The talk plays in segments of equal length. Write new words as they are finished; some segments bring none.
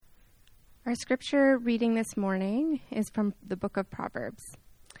Our scripture reading this morning is from the book of Proverbs.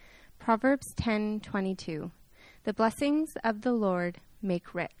 Proverbs 10:22. The blessings of the Lord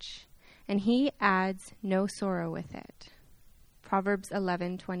make rich, and he adds no sorrow with it. Proverbs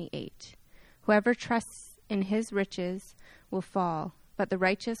 11:28. Whoever trusts in his riches will fall, but the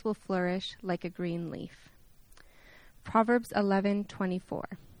righteous will flourish like a green leaf. Proverbs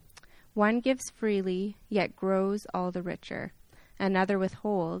 11:24. One gives freely, yet grows all the richer. Another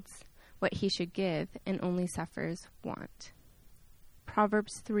withholds what he should give and only suffers want.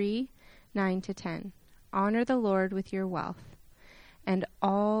 Proverbs 3:9-10. Honor the Lord with your wealth and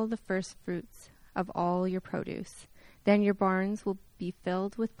all the first fruits of all your produce. Then your barns will be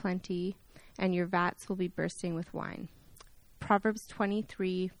filled with plenty, and your vats will be bursting with wine. Proverbs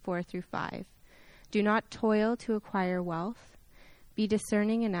 23:4-5. Do not toil to acquire wealth. Be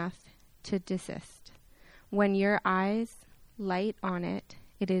discerning enough to desist. When your eyes light on it,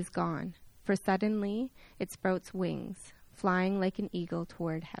 it is gone, for suddenly it sprouts wings, flying like an eagle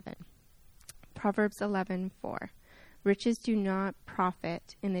toward heaven. Proverbs 11:4. Riches do not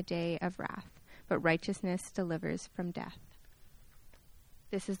profit in the day of wrath, but righteousness delivers from death.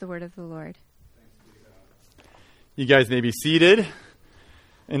 This is the word of the Lord. You guys may be seated.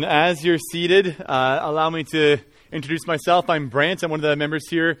 And as you're seated, allow me to introduce myself. I'm Brant. I'm one of the members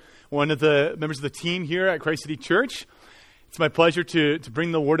here, one of the members of the team here at Christ City Church. It's my pleasure to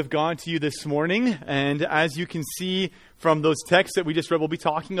bring the Word of God to you this morning. And as you can see from those texts that we just read, we'll be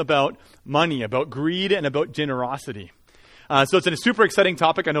talking about money, about greed, and about generosity. So it's a super exciting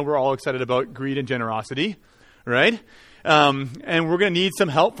topic. I know we're all excited about greed and generosity, right? And we're going to need some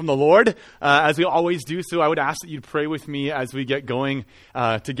help from the Lord, as we always do. So I would ask that you'd pray with me as we get going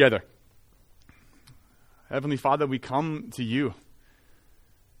together. Heavenly Father, we come to you.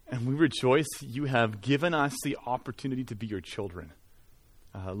 And we rejoice you have given us the opportunity to be your children.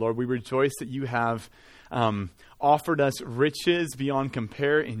 Lord, we rejoice that you have offered us riches beyond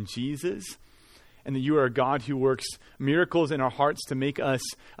compare in Jesus, and that you are a God who works miracles in our hearts to make us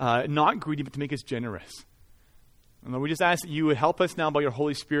not greedy, but to make us generous. And Lord, we just ask that you would help us now by your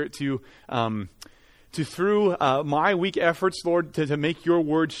Holy Spirit to through my weak efforts, Lord, to make your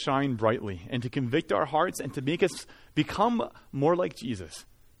word shine brightly and to convict our hearts and to make us become more like Jesus.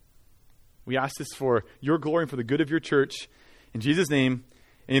 We ask this for your glory and for the good of your church. In Jesus' name,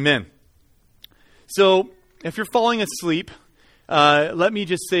 amen. So, if you're falling asleep, let me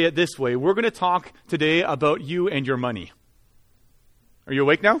just say it this way. We're going to talk today about you and your money. Are you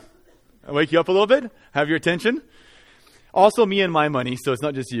awake now? I wake you up a little bit? Have your attention? Also me and my money, so it's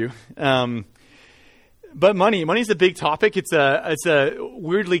not just you. But money's a big topic. It's a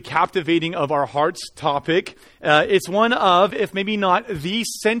weirdly captivating of our hearts topic. It's one of, if maybe not the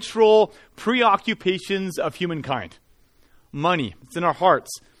central preoccupations of humankind. Money. It's in our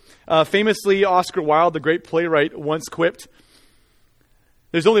hearts. Famously, Oscar Wilde, the great playwright, once quipped,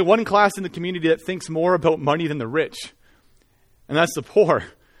 "There's only one class in the community that thinks more about money than the rich, and that's the poor.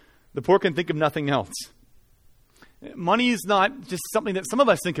 The poor can think of nothing else." Money is not just something that some of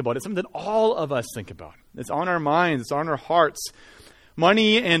us think about. It's something that all of us think about. It's on our minds. It's on our hearts.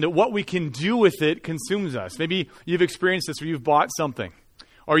 Money and what we can do with it consumes us. Maybe you've experienced this where you've bought something,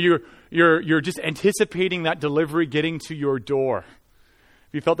 or you're just anticipating that delivery getting to your door.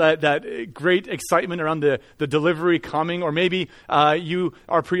 You felt that great excitement around the delivery coming, or maybe you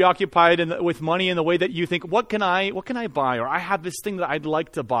are preoccupied with money in the way that you think, what can I buy? Or I have this thing that I'd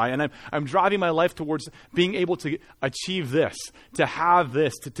like to buy, and I'm driving my life towards being able to achieve this, to have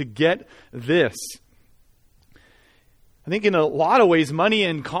this, to get this. I think in a lot of ways, money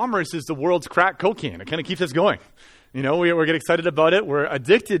and commerce is the world's crack cocaine. It kind of keeps us going. You know, we get excited about it. We're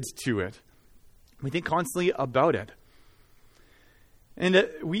addicted to it. We think constantly about it. And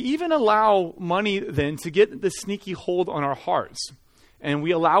we even allow money then to get this sneaky hold on our hearts. And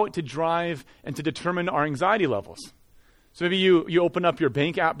we allow it to drive and to determine our anxiety levels. So maybe you open up your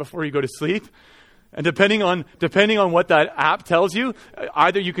bank app before you go to sleep. And depending on what that app tells you,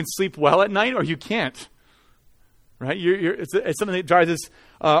 either you can sleep well at night or you can't. Right? It's something that drives us,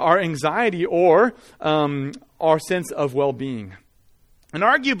 our anxiety or our sense of well-being. And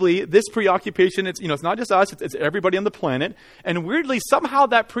arguably, this preoccupation, it's not just us, it's everybody on the planet. And weirdly, somehow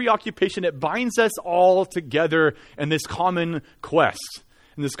that preoccupation, it binds us all together in this common quest.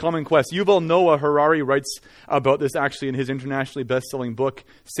 Yuval Noah Harari writes about this actually in his internationally best-selling book,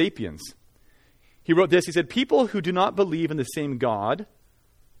 Sapiens. He wrote this, he said, "People who do not believe in the same God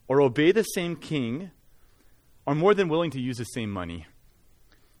or obey the same king are more than willing to use the same money.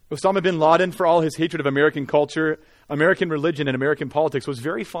 Osama bin Laden, for all his hatred of American culture, American religion, and American politics, was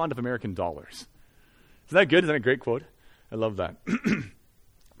very fond of American dollars." Isn't that good? Isn't that a great quote? I love that.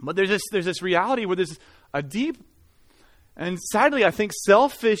 But there's this reality where there's a deep and sadly, I think,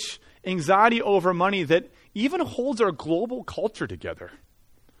 selfish anxiety over money that even holds our global culture together,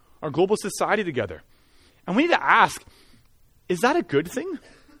 our global society together. And we need to ask, is that a good thing?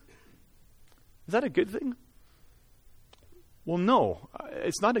 Is that a good thing? Well, no,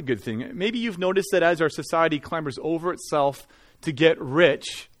 it's not a good thing. Maybe you've noticed that as our society clambers over itself to get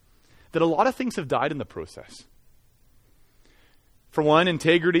rich, that a lot of things have died in the process. For one,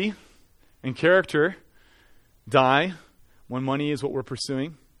 integrity and character die when money is what we're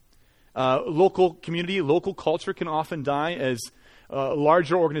pursuing. Local community, local culture can often die as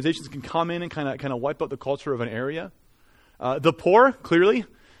larger organizations can come in and kind of wipe out the culture of an area. The poor, clearly,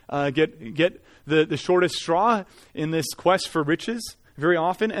 get the shortest straw in this quest for riches very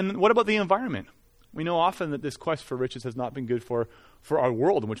often. And what about the environment? We know often that this quest for riches has not been good for our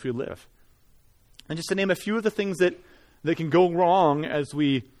world in which we live. And just to name a few of the things that can go wrong as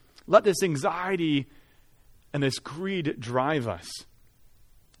we let this anxiety and this greed drive us.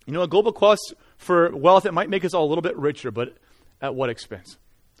 You know, a global quest for wealth, it might make us all a little bit richer, but at what expense?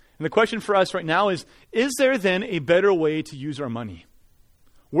 And the question for us right now is there then a better way to use our money?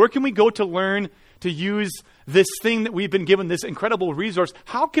 Where can we go to learn to use this thing that we've been given, this incredible resource?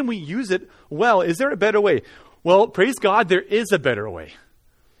 How can we use it well? Is there a better way? Well, praise God, there is a better way.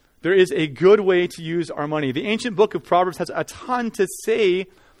 There is a good way to use our money. The ancient book of Proverbs has a ton to say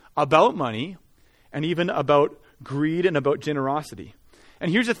about money and even about greed and about generosity.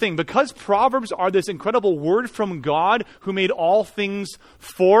 And here's the thing, because Proverbs are this incredible word from God who made all things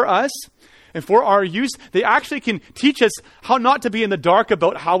for us and for our use, they actually can teach us how not to be in the dark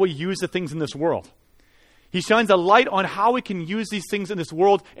about how we use the things in this world. He shines a light on how we can use these things in this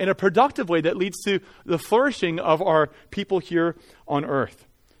world in a productive way that leads to the flourishing of our people here on earth.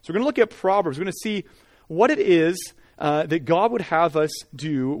 So we're going to look at Proverbs. We're going to see what it is that God would have us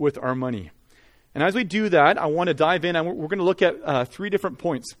do with our money. And as we do that, I want to dive in, and we're going to look at 3 different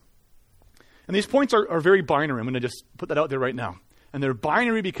points. And these points are very binary. I'm going to just put that out there right now. And they're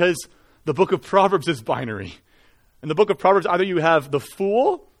binary because the book of Proverbs is binary. In the book of Proverbs, either you have the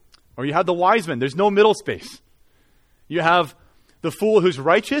fool or you have the wise man. There's no middle space. You have the fool who's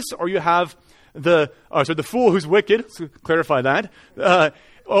righteous, or you have the fool who's wicked. Let's clarify that.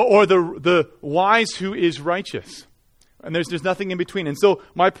 Or the wise who is righteous. And there's nothing in between. And so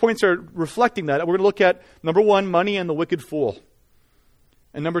my points are reflecting that. We're going to look at, number 1, money and the wicked fool.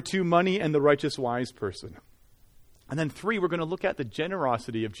 And number 2, money and the righteous wise person. And then 3, we're going to look at the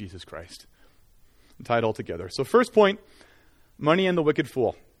generosity of Jesus Christ. Tie it all together. So first point, money and the wicked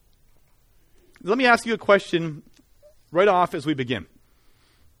fool. Let me ask you a question right off as we begin.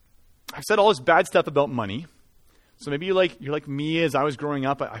 I've said all this bad stuff about money. So maybe you're like me as I was growing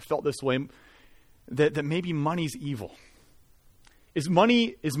up. I felt this way, that maybe money's evil. Is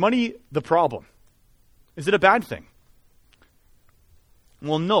money the problem? Is it a bad thing?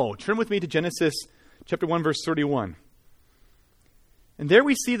 Well, no. Turn with me to Genesis chapter 1, verse 31. And there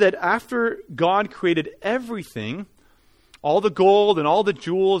we see that after God created everything, all the gold and all the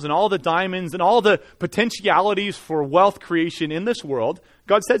jewels and all the diamonds and all the potentialities for wealth creation in this world,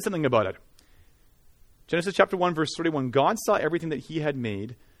 God said something about it. Genesis chapter 1, verse 31, God saw everything that he had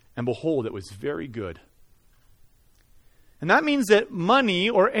made, and behold, it was very good. And that means that money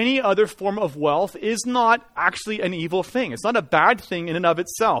or any other form of wealth is not actually an evil thing. It's not a bad thing in and of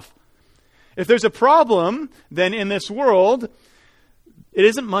itself. If there's a problem, then in this world, it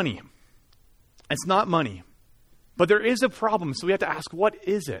isn't money. It's not money. But there is a problem, so we have to ask, what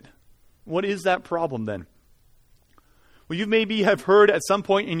is it? What is that problem then? Well, you maybe have heard at some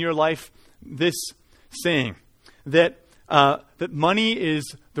point in your life this saying, that money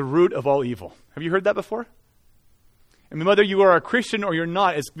is the root of all evil. Have you heard that before? I mean, whether you are a Christian or you're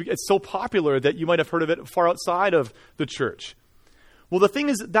not, it's so popular that you might have heard of it far outside of the church. Well, the thing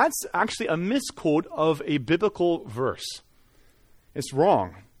is, that's actually a misquote of a biblical verse. It's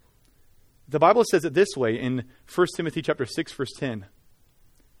wrong. The Bible says it this way in 1 Timothy chapter 6, verse 10. It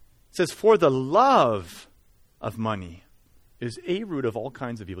says, "For the love of money is a root of all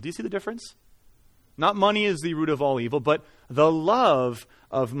kinds of evil." Do you see the difference? Not money is the root of all evil, but the love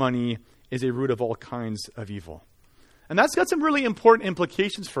of money is a root of all kinds of evil. And that's got some really important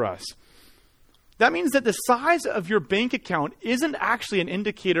implications for us. That means that the size of your bank account isn't actually an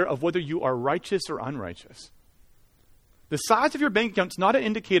indicator of whether you are righteous or unrighteous. The size of your bank account is not an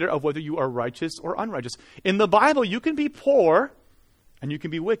indicator of whether you are righteous or unrighteous. In the Bible, you can be poor and you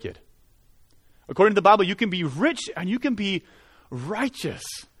can be wicked. According to the Bible, you can be rich and you can be righteous.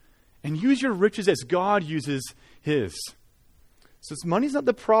 And use your riches as God uses his. So money's not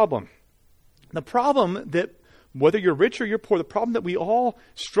the problem. The problem that Whether you're rich or you're poor, the problem that we all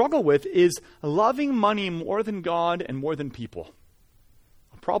struggle with is loving money more than God and more than people.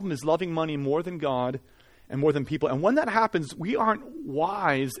 The problem is loving money more than God and more than people. And when that happens, we aren't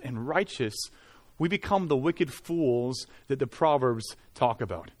wise and righteous. We become the wicked fools that the Proverbs talk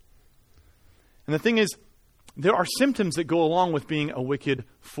about. And the thing is, there are symptoms that go along with being a wicked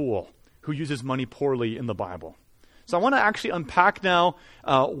fool who uses money poorly in the Bible. So I want to actually unpack now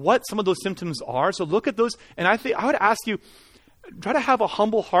what some of those symptoms are. So look at those, and I would ask you, try to have a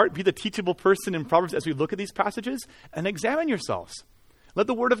humble heart, be the teachable person in Proverbs as we look at these passages, and examine yourselves. Let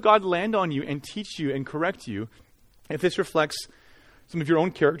the Word of God land on you and teach you and correct you if this reflects some of your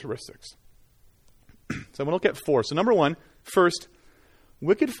own characteristics. So I'm going to look at 4. So number 1, first,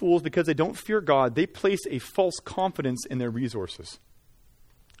 wicked fools, because they don't fear God, they place a false confidence in their resources.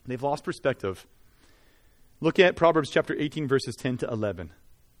 They've lost perspective. Look at Proverbs chapter 18, verses 10 to 11.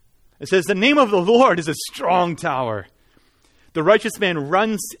 It says, "The name of the Lord is a strong tower. The righteous man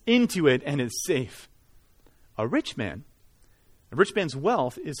runs into it and is safe. A rich man's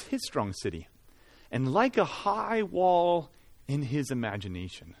wealth is his strong city, and like a high wall in his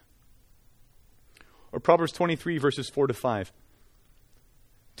imagination." Or Proverbs 23, verses 4 to 5.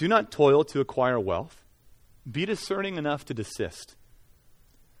 "Do not toil to acquire wealth. Be discerning enough to desist.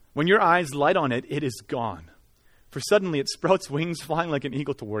 When your eyes light on it, it is gone. For suddenly it sprouts wings, flying like an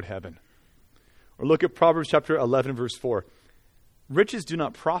eagle toward heaven." Or look at Proverbs chapter 11, verse 4. "Riches do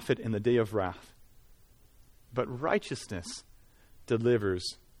not profit in the day of wrath, but righteousness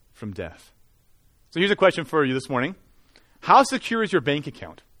delivers from death." So here's a question for you this morning. How secure is your bank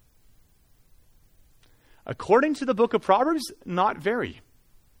account? According to the book of Proverbs, not very.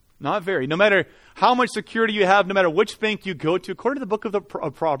 Not very. No matter how much security you have, no matter which bank you go to, according to the book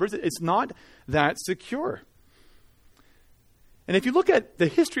of Proverbs, it's not that secure. And if you look at the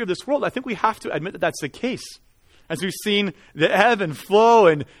history of this world, I think we have to admit that that's the case. As we've seen the ebb and flow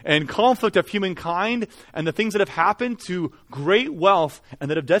and conflict of humankind and the things that have happened to great wealth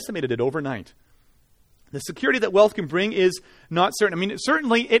and that have decimated it overnight. The security that wealth can bring is not certain. I mean,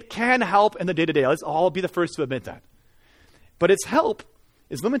 certainly it can help in the day-to-day. Let's all be the first to admit that. But its help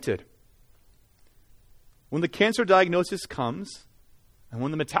is limited. When the cancer diagnosis comes, and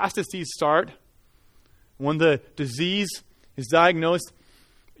when the metastases start, when the disease is diagnosed,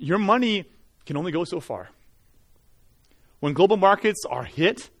 your money can only go so far. When global markets are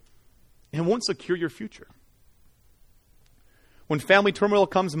hit, it won't secure your future. When family turmoil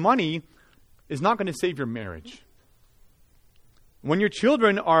comes, money is not going to save your marriage. When your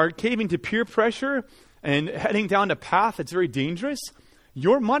children are caving to peer pressure and heading down a path that's very dangerous,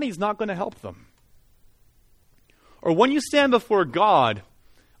 your money is not going to help them. Or when you stand before God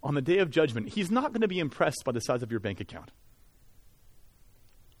on the day of judgment, He's not going to be impressed by the size of your bank account.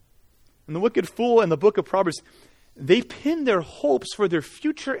 And the wicked fool in the book of Proverbs, they pin their hopes for their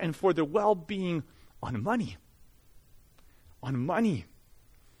future and for their well-being on money. On money.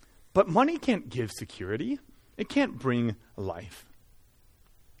 But money can't give security. It can't bring life.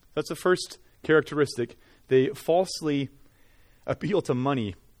 That's the first characteristic. They falsely appeal to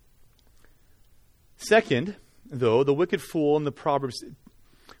money. Second, though, the wicked fool in the Proverbs,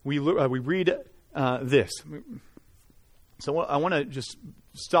 we read this. So I want to just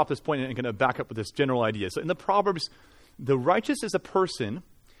stop this point and kind of back up with this general idea. So in the Proverbs, the righteous is a person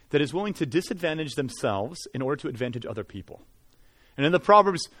that is willing to disadvantage themselves in order to advantage other people. And in the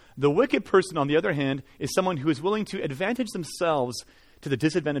Proverbs, the wicked person, on the other hand, is someone who is willing to advantage themselves to the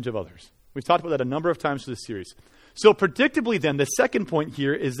disadvantage of others. We've talked about that a number of times through this series. So predictably then, the second point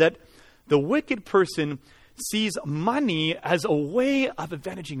here is that the wicked person sees money as a way of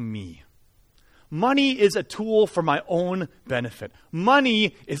advantaging me. Money is a tool for my own benefit.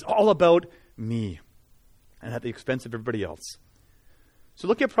 Money is all about me and at the expense of everybody else. So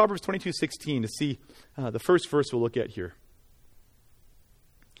look at Proverbs 22:16 to see the first verse we'll look at here.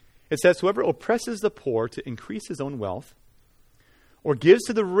 It says, "Whoever oppresses the poor to increase his own wealth or gives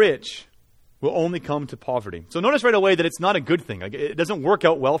to the rich will only come to poverty." So notice right away that it's not a good thing. Like, it doesn't work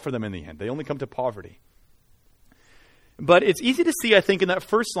out well for them in the end. They only come to poverty. But it's easy to see, I think, in that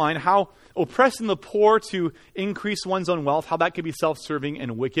first line, how oppressing the poor to increase one's own wealth, how that could be self-serving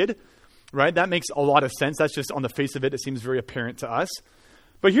and wicked, right? That makes a lot of sense. That's just on the face of it. It seems very apparent to us.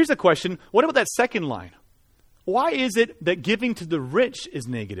 But here's the question. What about that second line? Why is it that giving to the rich is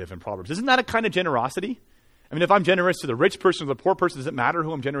negative in Proverbs? Isn't that a kind of generosity? I mean, if I'm generous to the rich person or the poor person, does it matter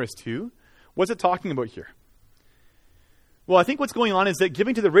who I'm generous to? What's it talking about here? Well, I think what's going on is that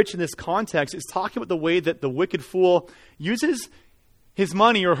giving to the rich in this context is talking about the way that the wicked fool uses his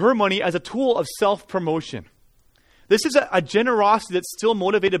money or her money as a tool of self-promotion. This is a generosity that's still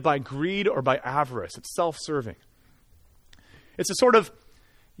motivated by greed or by avarice. It's self-serving. It's a sort of,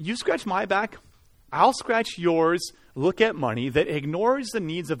 you scratch my back, I'll scratch yours, look at money that ignores the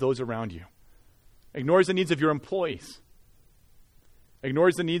needs of those around you, ignores the needs of your employees,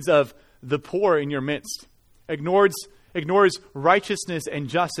 ignores the needs of the poor in your midst, ignores righteousness and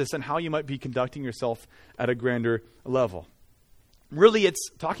justice and how you might be conducting yourself at a grander level. Really, it's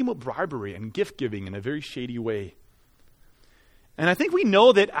talking about bribery and gift-giving in a very shady way. And I think we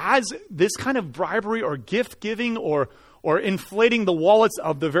know that as this kind of bribery or gift-giving or inflating the wallets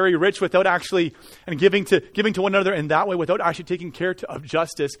of the very rich without actually, and giving to one another in that way without actually taking care of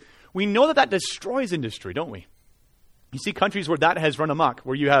justice, we know that destroys industry, don't we? You see countries where that has run amok,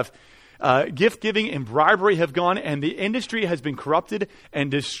 where you have gift-giving and bribery have gone, and the industry has been corrupted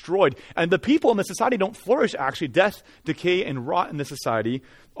and destroyed. And the people in the society don't flourish, actually. Death, decay, and rot in the society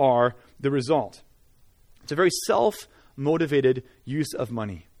are the result. It's a very self-motivated use of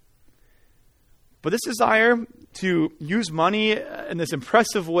money. But this desire to use money in this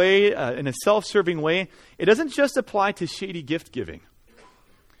impressive way, in a self-serving way, it doesn't just apply to shady gift-giving.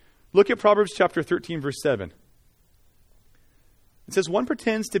 Look at Proverbs chapter 13, verse 7. It says, one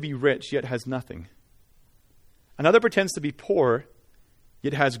pretends to be rich, yet has nothing. Another pretends to be poor,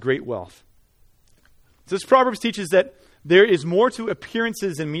 yet has great wealth. So this Proverbs teaches that there is more to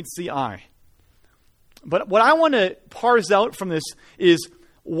appearances than meets the eye. But what I want to parse out from this is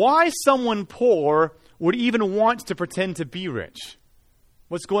why someone poor would even want to pretend to be rich.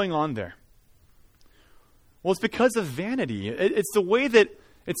 What's going on there? Well, it's because of vanity. It's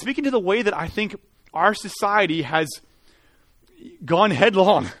speaking to the way that I think our society has gone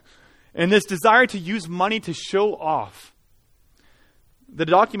headlong in this desire to use money to show off. The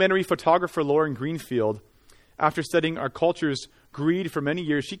documentary photographer Lauren Greenfield, after studying our culture's greed for many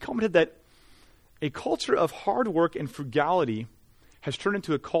years, she commented that a culture of hard work and frugality has turned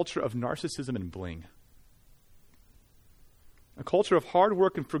into a culture of narcissism and bling. A culture of hard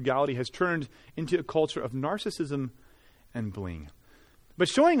work and frugality has turned into a culture of narcissism and bling. But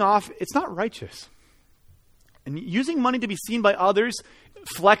showing off, it's not righteous. And using money to be seen by others,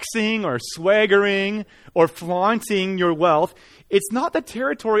 flexing or swaggering or flaunting your wealth, it's not the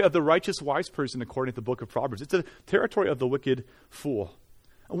territory of the righteous wise person according to the book of Proverbs. It's the territory of the wicked fool.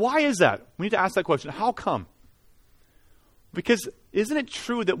 Why is that? We need to ask that question. How come? Because isn't it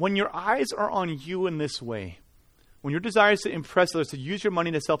true that when your eyes are on you in this way, when your desire is to impress others, to use your money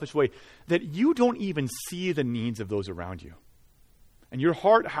in a selfish way, that you don't even see the needs of those around you? And your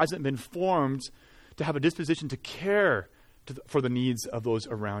heart hasn't been formed to have a disposition to care for the needs of those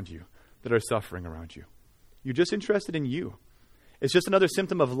around you that are suffering around you. You're just interested in you. It's just another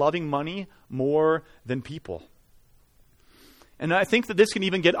symptom of loving money more than people. And I think that this can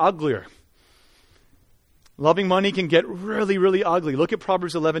even get uglier. Loving money can get really, really ugly. Look at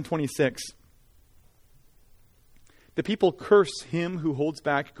Proverbs 11:26. The people curse him who holds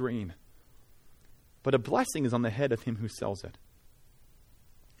back grain, but a blessing is on the head of him who sells it.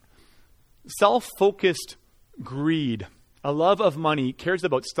 Self-focused greed, a love of money, cares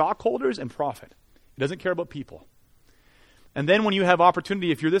about stockholders and profit. It doesn't care about people. And then when you have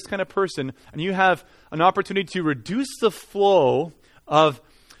opportunity, if you're this kind of person, and you have an opportunity to reduce the flow of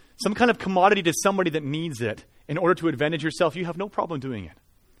some kind of commodity to somebody that needs it in order to advantage yourself, you have no problem doing it.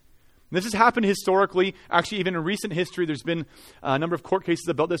 And this has happened historically. Actually, even in recent history, there's been a number of court cases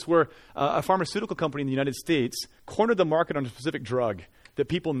about this where a pharmaceutical company in the United States cornered the market on a specific drug that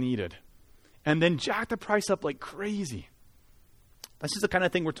people needed, and then jack the price up like crazy. This is the kind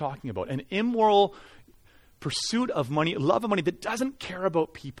of thing we're talking about. An immoral pursuit of money, love of money that doesn't care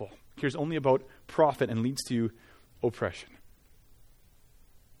about people, cares only about profit and leads to oppression.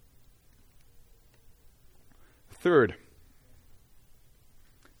 Third,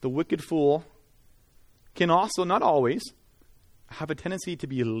 the wicked fool can also, not always, have a tendency to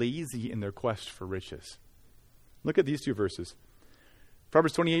be lazy in their quest for riches. Look at these two verses.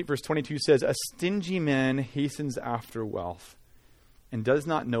 Proverbs 28 verse 22 says, a stingy man hastens after wealth and does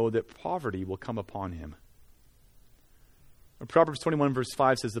not know that poverty will come upon him. Or Proverbs 21 verse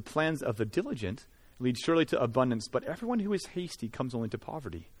 5 says, the plans of the diligent lead surely to abundance, but everyone who is hasty comes only to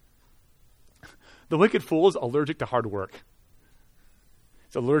poverty. The wicked fool is allergic to hard work.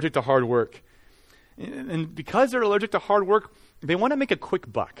 It's allergic to hard work. And because they're allergic to hard work, they want to make a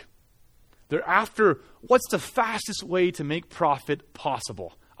quick buck. They're after what's the fastest way to make profit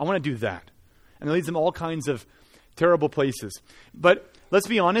possible. I want to do that. And it leads them all kinds of terrible places. But let's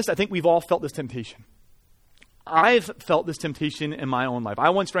be honest, I think we've all felt this temptation. I've felt this temptation in my own life. I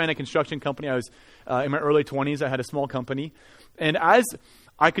once ran a construction company. I was in my early 20s. I had a small company. And as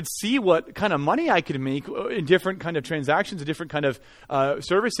I could see what kind of money I could make in different kind of transactions, in different kind of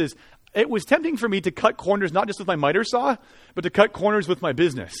services. It was tempting for me to cut corners, not just with my miter saw, but to cut corners with my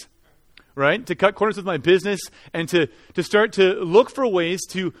business, right? To cut corners with my business and to start to look for ways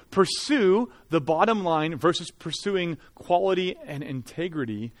to pursue the bottom line versus pursuing quality and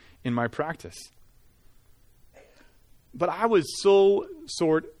integrity in my practice. But I was so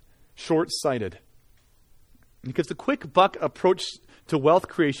short-sighted because the quick buck approach to wealth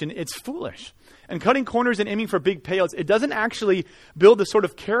creation, it's foolish. And cutting corners and aiming for big payouts, it doesn't actually build the sort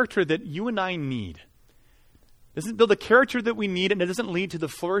of character that you and I need. It doesn't build the character that we need, and it doesn't lead to the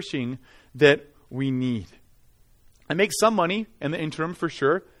flourishing that we need. I make some money in the interim for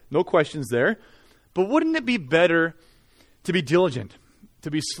sure, no questions there. But wouldn't it be better to be diligent,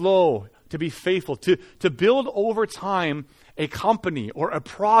 to be slow, to be faithful, to build over time a company or a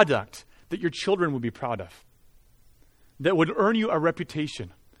product that your children would be proud of, that would earn you a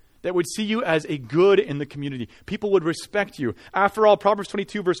reputation, that would see you as a good in the community? People would respect you. After all, Proverbs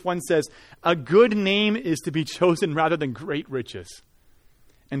 22 verse 1 says, a good name is to be chosen rather than great riches,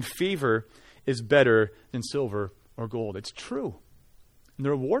 and favor is better than silver or gold. It's true. And the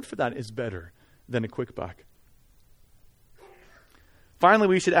reward for that is better than a quick buck. Finally,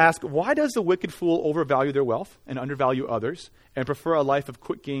 we should ask, why does the wicked fool overvalue their wealth and undervalue others and prefer a life of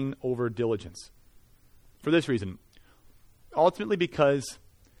quick gain over diligence? For this reason, ultimately because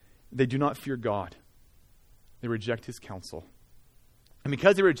they do not fear God. They reject his counsel. And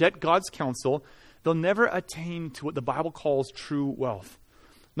because they reject God's counsel, they'll never attain to what the Bible calls true wealth.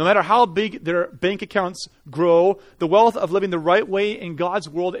 No matter how big their bank accounts grow, the wealth of living the right way in God's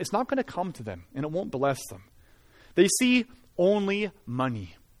world is not going to come to them, and it won't bless them. They see only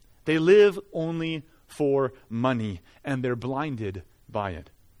money. They live only for money, and they're blinded by it.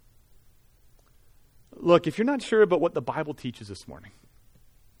 Look, if you're not sure about what the Bible teaches this morning,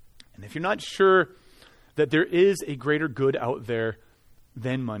 and if you're not sure that there is a greater good out there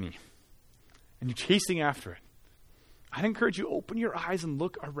than money, and you're chasing after it, I'd encourage you, open your eyes and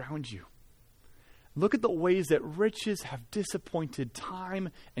look around you. Look at the ways that riches have disappointed time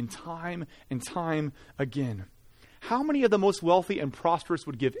and time and time again. How many of the most wealthy and prosperous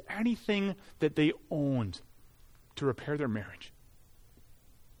would give anything that they owned to repair their marriage?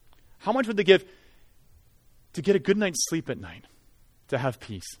 How much would they give to get a good night's sleep at night, to have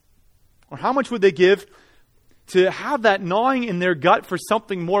peace? Or how much would they give to have that gnawing in their gut for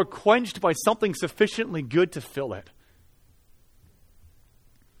something more quenched by something sufficiently good to fill it?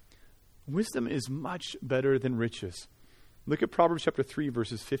 Wisdom is much better than riches. Look at Proverbs chapter 3,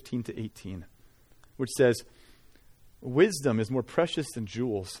 verses 15 to 18, which says, wisdom is more precious than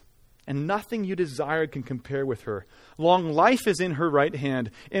jewels, and nothing you desire can compare with her. Long life is in her right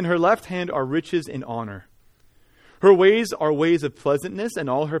hand. In her left hand are riches and honor. Her ways are ways of pleasantness, and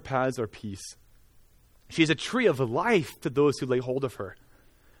all her paths are peace. She is a tree of life to those who lay hold of her.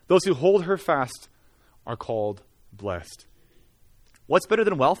 Those who hold her fast are called blessed. What's better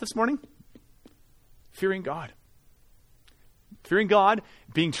than wealth this morning? Fearing God. Fearing God,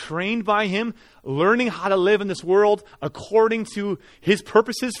 being trained by him, learning how to live in this world according to his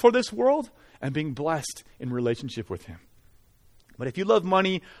purposes for this world, and being blessed in relationship with him. But if you love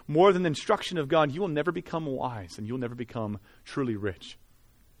money more than the instruction of God, you will never become wise, and you will never become truly rich.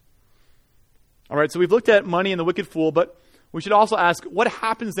 All right, so we've looked at money and the wicked fool, but we should also ask, what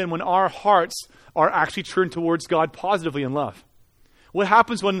happens then when our hearts are actually turned towards God positively in love? What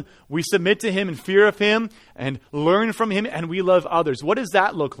happens when we submit to him in fear of him and learn from him and we love others? What does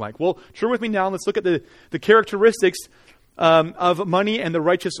that look like? Well, turn with me now. Let's look at the characteristics of money and the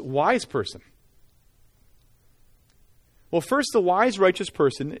righteous, wise person. Well, first, the wise, righteous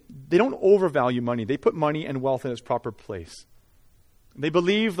person, they don't overvalue money. They put money and wealth in its proper place. They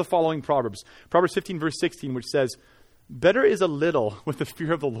believe the following Proverbs. Proverbs 15, verse 16, which says, better is a little with the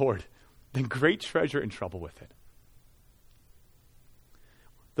fear of the Lord than great treasure and trouble with it.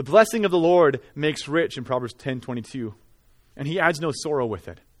 The blessing of the Lord makes rich in Proverbs 10:22, and he adds no sorrow with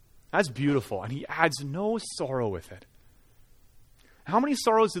it. That's beautiful, and he adds no sorrow with it. How many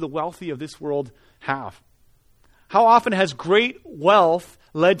sorrows do the wealthy of this world have? How often has great wealth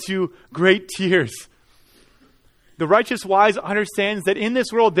led to great tears? The righteous wise understands that in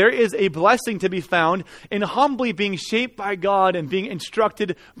this world there is a blessing to be found in humbly being shaped by God and being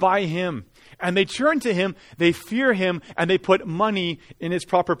instructed by him. And they turn to him, they fear him, and they put money in its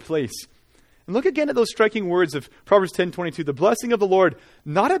proper place. And look again at those striking words of Proverbs 10:22. The blessing of the Lord,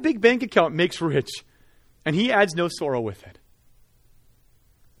 not a big bank account, makes rich, and he adds no sorrow with it.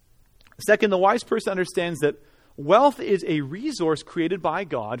 Second, the wise person understands that wealth is a resource created by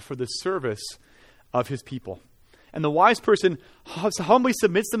God for the service of his people. And the wise person humbly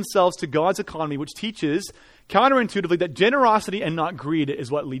submits themselves to God's economy, which teaches counterintuitively that generosity and not greed is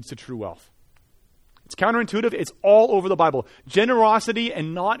what leads to true wealth. It's counterintuitive. It's all over the Bible. Generosity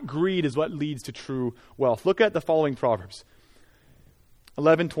and not greed is what leads to true wealth. Look at the following Proverbs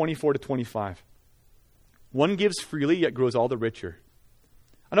 11:24-25. One gives freely, yet grows all the richer.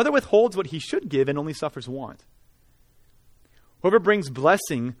 Another withholds what he should give and only suffers want. Whoever brings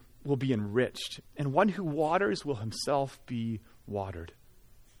blessing will be enriched, and one who waters will himself be watered.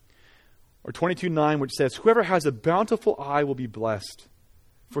 Or 22:9, which says, whoever has a bountiful eye will be blessed,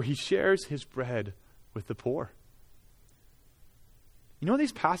 for he shares his bread with the poor. You know what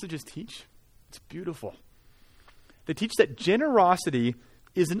these passages teach? It's beautiful. They teach that generosity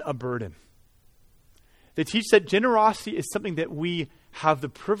isn't a burden. They teach that generosity is something that we have the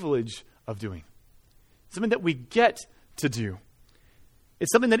privilege of doing. Something that we get to do.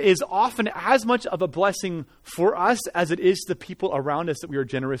 It's something that is often as much of a blessing for us as it is to the people around us that we are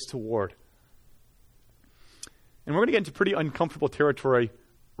generous toward. And we're going to get into pretty uncomfortable territory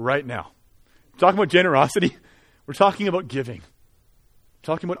right now. Talking about generosity, we're talking about giving. We're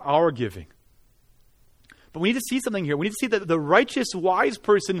talking about our giving. But we need to see something here. We need to see that the righteous, wise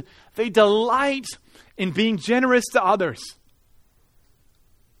person, they delight in being generous to others.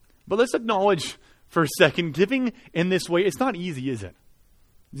 But let's acknowledge for a second, giving in this way, it's not easy, is it?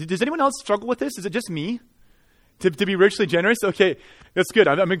 Does anyone else struggle with this? Is it just me? To be richly generous? Okay, that's good.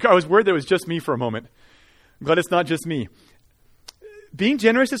 I was worried that it was just me for a moment. I'm glad it's not just me. Being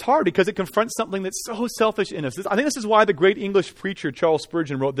generous is hard because it confronts something that's so selfish in us. I think this is why the great English preacher Charles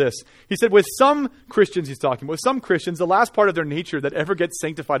Spurgeon wrote this. He said, with some Christians, he's talking about, with some Christians, the last part of their nature that ever gets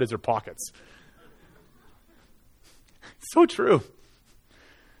sanctified is their pockets. So true.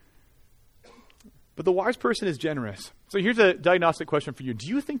 But the wise person is generous. So here's a diagnostic question for you. Do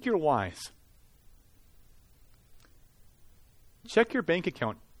you think you're wise? Check your bank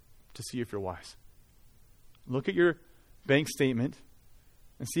account to see if you're wise. Look at your bank statement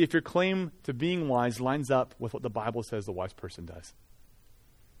and see if your claim to being wise lines up with what the Bible says the wise person does.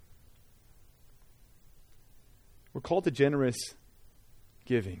 We're called to generous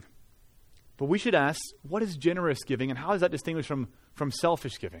giving. But we should ask, what is generous giving and how is that distinguished from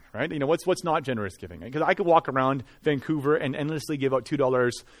selfish giving, right? You know, what's not generous giving? Because I could walk around Vancouver and endlessly give out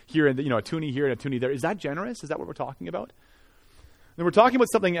 $2 here and, a toonie here and a toonie there. Is that generous? Is that what we're talking about? And we're talking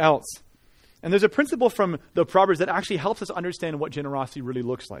about something else. And there's a principle from the Proverbs that actually helps us understand what generosity really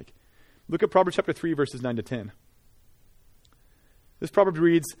looks like. Look at Proverbs chapter 3, verses 9-10. This proverb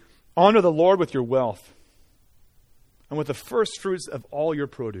reads, honor the Lord with your wealth and with the first fruits of all your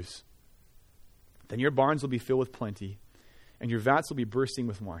produce. Then your barns will be filled with plenty and your vats will be bursting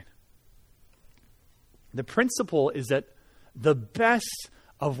with wine. The principle is that the best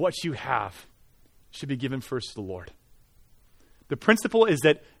of what you have should be given first to the Lord. The principle is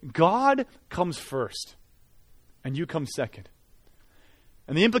that God comes first and you come second.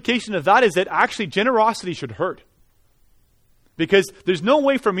 And the implication of that is that actually generosity should hurt. Because there's no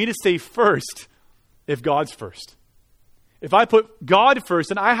way for me to say first if God's first. If I put God first,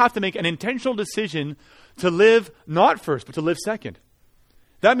 then I have to make an intentional decision to live not first, but to live second.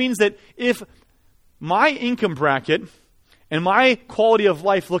 That means that if my income bracket and my quality of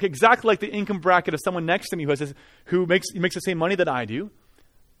life look exactly like the income bracket of someone next to me who makes the same money that I do,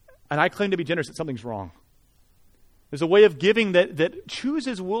 and I claim to be generous, that something's wrong. There's a way of giving that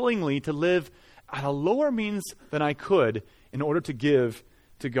chooses willingly to live at a lower means than I could in order to give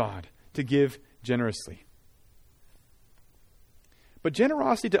to God, to give generously. But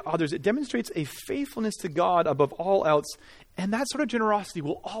generosity to others, it demonstrates a faithfulness to God above all else, and that sort of generosity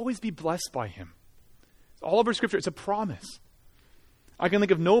will always be blessed by Him. All over Scripture, it's a promise. I can think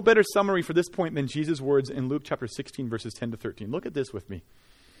of no better summary for this point than Jesus' words in Luke chapter 16, verses 10-13. Look at this with me.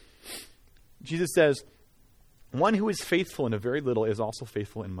 Jesus says, one who is faithful in a very little is also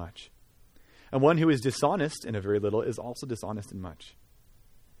faithful in much. And one who is dishonest in a very little is also dishonest in much.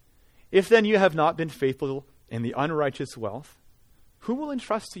 If then you have not been faithful in the unrighteous wealth, who will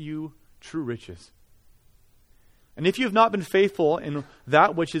entrust to you true riches? And if you have not been faithful in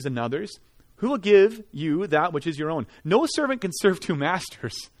that which is another's, who will give you that which is your own? No servant can serve two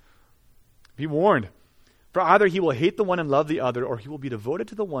masters. Be warned. For either he will hate the one and love the other, or he will be devoted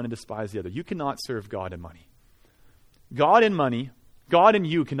to the one and despise the other. You cannot serve God and money. God and money, God and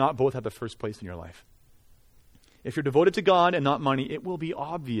you cannot both have the first place in your life. If you're devoted to God and not money, it will be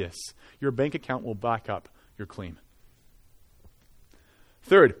obvious. Your bank account will back up your claim.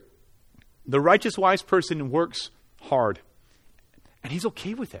 Third, the righteous wise person works hard, and he's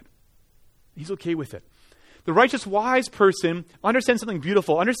okay with it. He's okay with it. The righteous, wise person understands something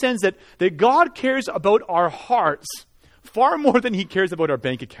beautiful, understands that God cares about our hearts far more than he cares about our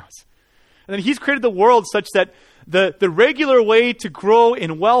bank accounts. And then he's created the world such that the regular way to grow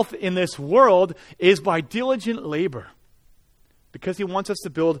in wealth in this world is by diligent labor, because he wants us to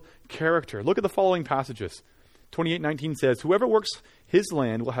build character. Look at the following passages. 28:19 says, "Whoever works his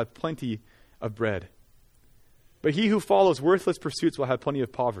land will have plenty of bread, but he who follows worthless pursuits will have plenty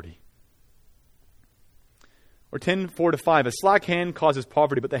of poverty." Or 10:4-5, "A slack hand causes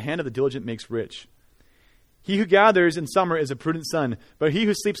poverty, but the hand of the diligent makes rich. He who gathers in summer is a prudent son, but he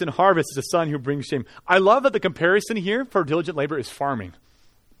who sleeps in harvest is a son who brings shame." I love that the comparison here for diligent labor is farming.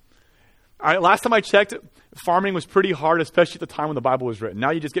 Last time I checked, farming was pretty hard, especially at the time when the Bible was written.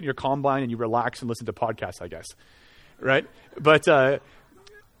 Now you just get in your combine and you relax and listen to podcasts, I guess, right? But at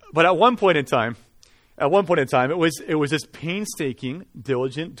one point in time, it was this painstaking,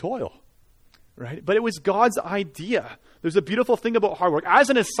 diligent toil, right? But it was God's idea. There's a beautiful thing about hard work. As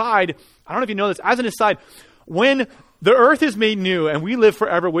an aside, I don't know if you know this, as an aside, when the earth is made new and we live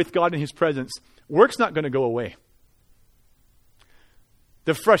forever with God in his presence, work's not going to go away.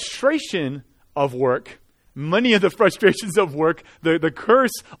 The frustration of work, many of the frustrations of work, the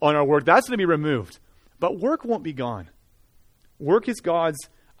curse on our work, that's going to be removed. But work won't be gone. Work is God's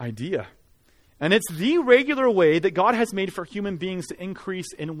idea. And it's the regular way that God has made for human beings to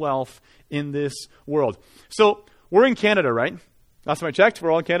increase in wealth in this world. So we're in Canada, right? Last time I checked,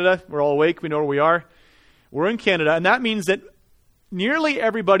 we're all in Canada. We're all awake. We know where we are. We're in Canada. And that means that nearly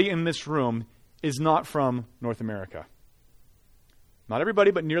everybody in this room is not from North America. Not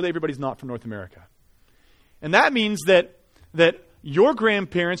everybody, but nearly everybody's not from North America. And that means that your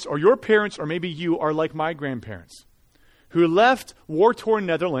grandparents or your parents or maybe you are like my grandparents who left war-torn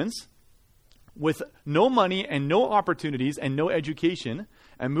Netherlands with no money and no opportunities and no education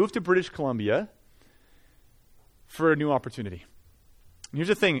and moved to British Columbia for a new opportunity. And here's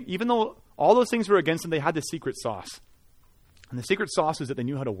the thing. Even though all those things were against them, they had the secret sauce. And the secret sauce is that they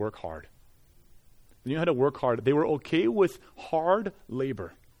knew how to work hard. They knew how to work hard. They were okay with hard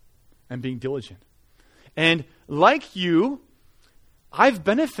labor and being diligent. And like you, I've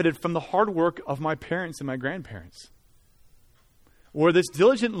benefited from the hard work of my parents and my grandparents, where this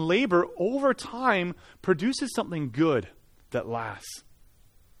diligent labor over time produces something good that lasts.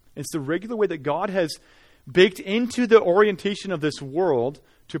 It's the regular way that God has baked into the orientation of this world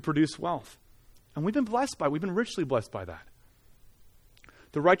to produce wealth. And we've been richly blessed by that.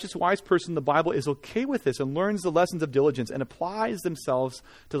 The righteous, wise person in the Bible is okay with this and learns the lessons of diligence and applies themselves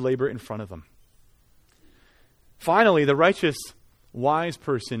to labor in front of them. Finally, the righteous, wise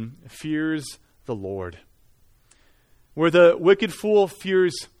person fears the Lord. Where the wicked fool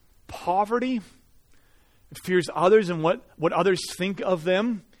fears poverty, fears others and what others think of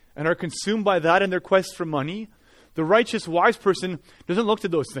them, and are consumed by that in their quest for money, the righteous, wise person doesn't look to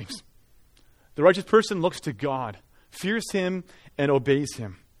those things. The righteous person looks to God, fears him, and obeys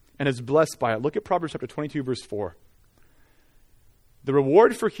him, and is blessed by it. Look at Proverbs chapter 22, verse 4. "The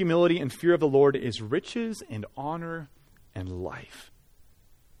reward for humility and fear of the Lord is riches and honor and life."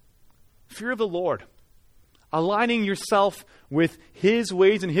 Fear of the Lord. Aligning yourself with his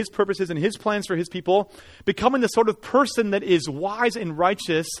ways and his purposes and his plans for his people, becoming the sort of person that is wise and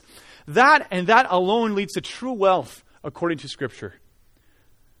righteous, that and that alone leads to true wealth according to Scripture.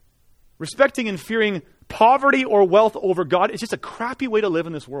 Respecting and fearing poverty or wealth over God is just a crappy way to live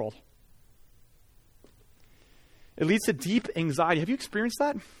in this world. It leads to deep anxiety. Have you experienced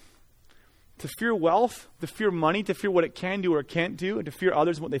that? To fear wealth, to fear money, to fear what it can do or it can't do, and to fear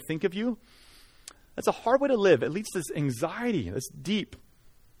others and what they think of you. That's a hard way to live. It leads to this anxiety that's deep.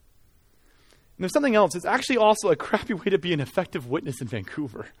 And there's something else. It's actually also a crappy way to be an effective witness in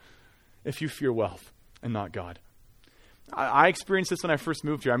Vancouver if you fear wealth and not God. I experienced this when I first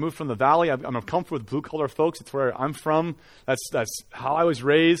moved here. I moved from the valley. I'm comfortable with blue-collar folks. It's where I'm from. That's how I was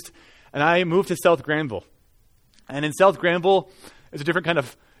raised. And I moved to South Granville. And in South Granville, it's a different kind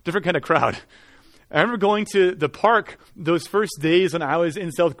of crowd. I remember going to the park those first days when I was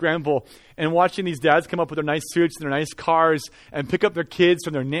in South Granville and watching these dads come up with their nice suits and their nice cars and pick up their kids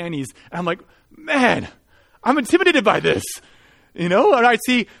from their nannies. And I'm like, man, I'm intimidated by this. And I'd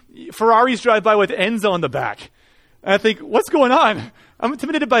see Ferraris drive by with Enzo on the back. And I think, what's going on? I'm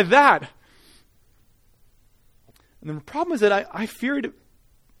intimidated by that. And the problem is that I feared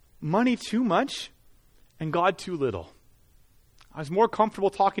money too much and God too little. I was more comfortable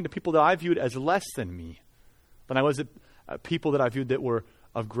talking to people that I viewed as less than me than I was at people that I viewed that were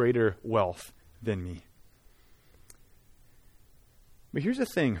of greater wealth than me. But here's the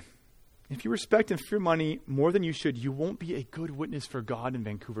thing. If you respect and fear money more than you should, you won't be a good witness for God in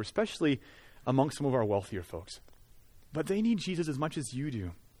Vancouver, especially amongst some of our wealthier folks. But they need Jesus as much as you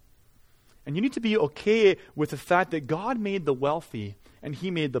do. And you need to be okay with the fact that God made the wealthy and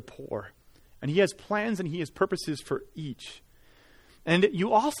he made the poor. And he has plans and he has purposes for each. And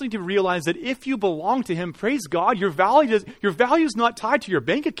you also need to realize that if you belong to him, praise God, your value is not tied to your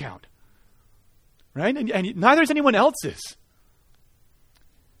bank account. Right? And neither is anyone else's.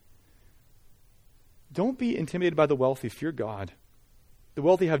 Don't be intimidated by the wealthy. Fear God. The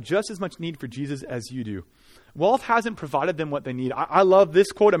wealthy have just as much need for Jesus as you do. Wealth hasn't provided them what they need. I love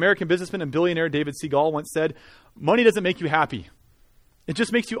this quote. American businessman and billionaire David Seagal once said, "Money doesn't make you happy. It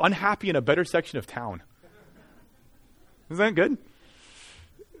just makes you unhappy in a better section of town." Isn't that good?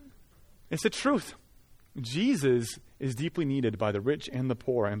 It's the truth. Jesus is deeply needed by the rich and the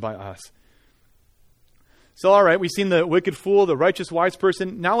poor and by us. So, all right, we've seen the wicked fool, the righteous wise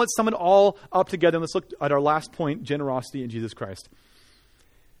person. Now let's sum it all up together and let's look at our last point, generosity in Jesus Christ.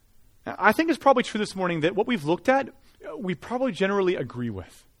 I think it's probably true this morning that what we've looked at, we probably generally agree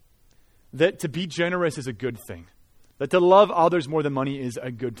with. That to be generous is a good thing. That to love others more than money is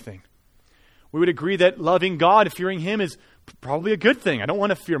a good thing. We would agree that loving God, fearing him is probably a good thing. I don't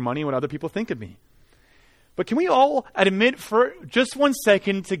want to fear money and what other people think of me. But can we all admit for just 1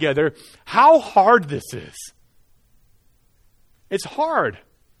 second together how hard this is? It's hard.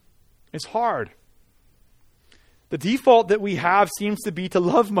 It's hard. The default that we have seems to be to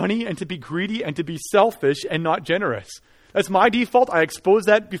love money and to be greedy and to be selfish and not generous. That's my default. I exposed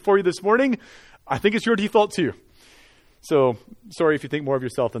that before you this morning. I think it's your default too. So, sorry if you think more of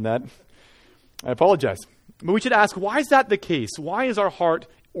yourself than that. I apologize. But we should ask, why is that the case? Why is our heart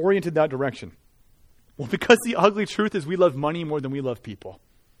oriented that direction? Well, because the ugly truth is we love money more than we love people.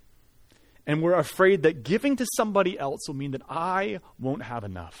 And we're afraid that giving to somebody else will mean that I won't have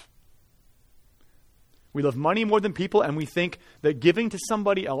enough. We love money more than people, and we think that giving to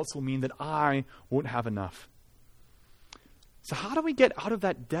somebody else will mean that I won't have enough. So how do we get out of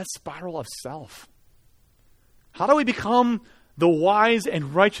that death spiral of self? How do we become the wise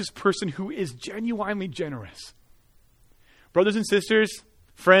and righteous person who is genuinely generous? Brothers and sisters,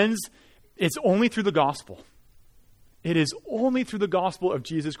 friends, it's only through the gospel. It is only through the gospel of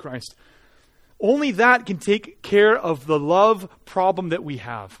Jesus Christ. Only that can take care of the love problem that we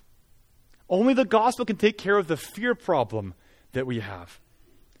have. Only the gospel can take care of the fear problem that we have.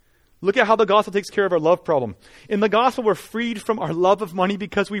 Look at how the gospel takes care of our love problem. In the gospel, we're freed from our love of money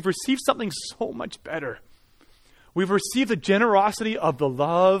because we've received something so much better. We've received the generosity of the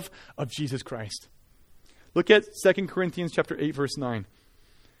love of Jesus Christ. Look at 2 Corinthians chapter 8, verse 9.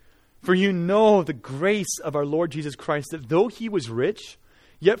 For you know the grace of our Lord Jesus Christ, that though he was rich,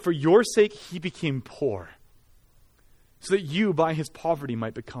 yet for your sake he became poor, so that you by his poverty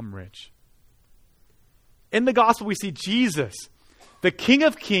might become rich. In the gospel, we see Jesus, the King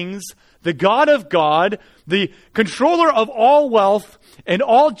of Kings, the God of God, the controller of all wealth and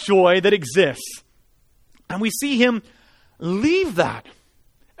all joy that exists. And we see him leave that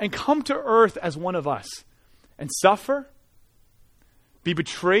and come to earth as one of us and suffer, be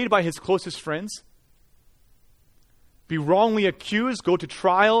betrayed by his closest friends, be wrongly accused, go to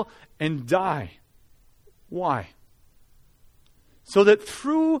trial, and die. Why? So that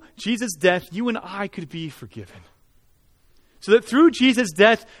through Jesus' death, you and I could be forgiven. So that through Jesus'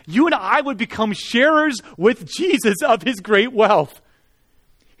 death, you and I would become sharers with Jesus of his great wealth.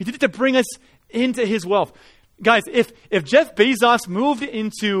 He did it to bring us into his wealth. Guys, if Jeff Bezos moved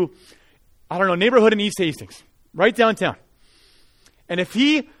into, neighborhood in East Hastings, right downtown, and if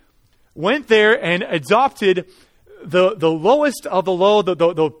he went there and adopted the lowest of the low,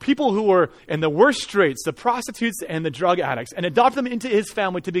 the people who were in the worst straits, the prostitutes and the drug addicts, and adopt them into his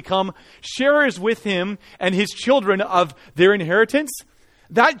family to become sharers with him and his children of their inheritance,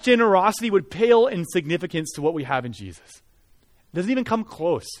 that generosity would pale in significance to what we have in Jesus. It doesn't even come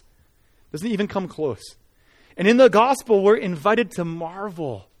close. And in the gospel, we're invited to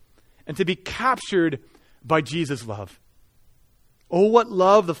marvel and to be captured by Jesus' love. Oh, what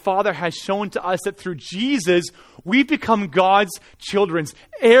love the Father has shown to us that through Jesus, we've become God's children,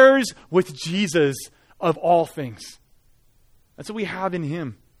 heirs with Jesus of all things. That's what we have in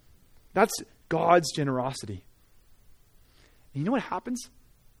him. That's God's generosity. And you know what happens?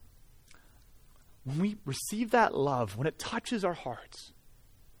 When we receive that love, when it touches our hearts,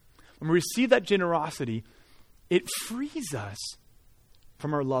 when we receive that generosity, it frees us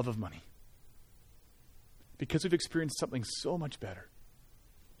from our love of money. Because we've experienced something so much better.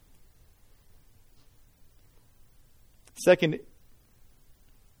 Second,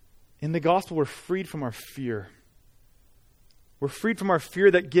 in the gospel, we're freed from our fear. We're freed from our fear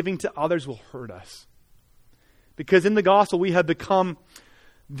that giving to others will hurt us. Because in the gospel, we have become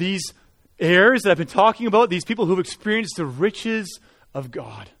these heirs that I've been talking about, these people who've experienced the riches of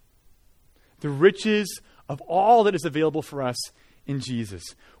God, the riches of all that is available for us in Jesus.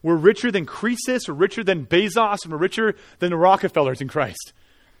 We're richer than Croesus, we're richer than Bezos, and we're richer than the Rockefellers in Christ.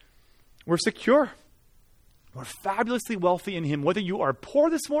 We're secure. We're fabulously wealthy in him. Whether you are poor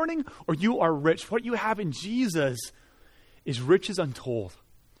this morning or you are rich, what you have in Jesus is riches untold.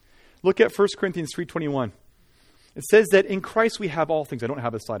 Look at 1 Corinthians 3:21. It says that in Christ we have all things. I don't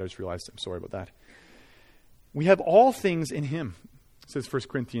have a slide. I just realized. I'm sorry about that. We have all things in him, says 1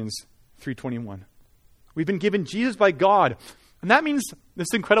 Corinthians 3:21. We've been given Jesus by God. And that means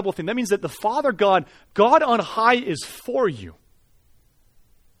this incredible thing. That means that the Father God, God on high, is for you.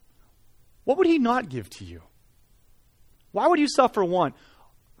 What would he not give to you? Why would you suffer want?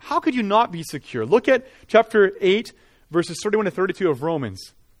 How could you not be secure? Look at chapter 8, verses 31 to 32 of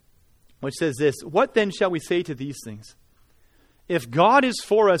Romans, which says this: "What then shall we say to these things? If God is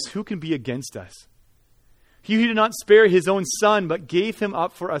for us, who can be against us? He who did not spare his own son, but gave him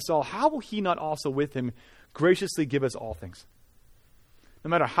up for us all, how will he not also with him graciously give us all things?" No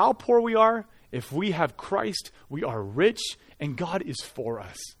matter how poor we are, if we have Christ, we are rich, and God is for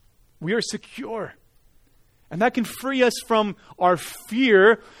us. We are secure. And that can free us from our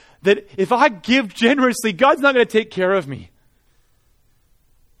fear that if I give generously, God's not going to take care of me.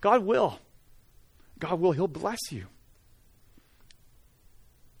 God will. God will. He'll bless you.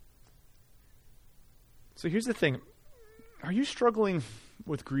 So here's the thing. Are you struggling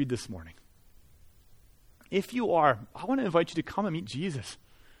with greed this morning? If you are, I want to invite you to come and meet Jesus.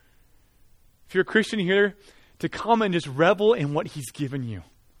 If you're a Christian here, to come and just revel in what he's given you.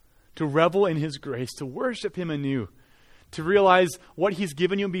 To revel in his grace, to worship him anew, to realize what he's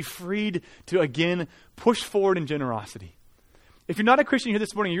given you and be freed to, again, push forward in generosity. If you're not a Christian here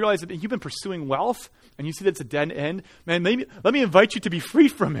this morning, you realize that you've been pursuing wealth and you see that it's a dead end, man, let me invite you to be free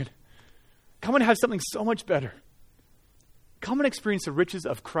from it. Come and have something so much better. Come and experience the riches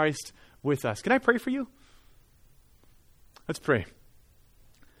of Christ with us. Can I pray for you? Let's pray.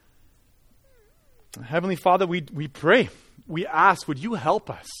 Heavenly Father, we pray. We ask, would you help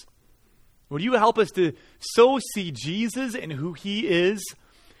us? Would you help us to so see Jesus and who he is,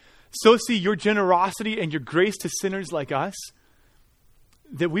 so see your generosity and your grace to sinners like us,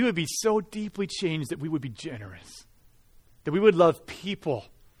 that we would be so deeply changed that we would be generous, that we would love people,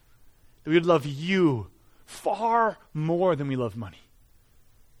 that we would love you far more than we love money,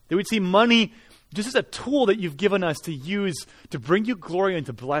 that we'd see money just as a tool that you've given us to use to bring you glory and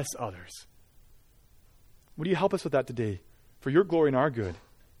to bless others. Would you help us with that today for your glory and our good?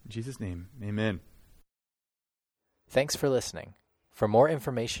 In Jesus' name, amen. Thanks for listening. For more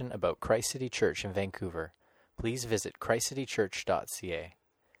information about Christ City Church in Vancouver, please visit christcitychurch.ca.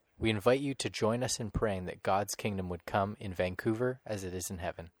 We invite you to join us in praying that God's kingdom would come in Vancouver as it is in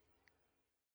heaven.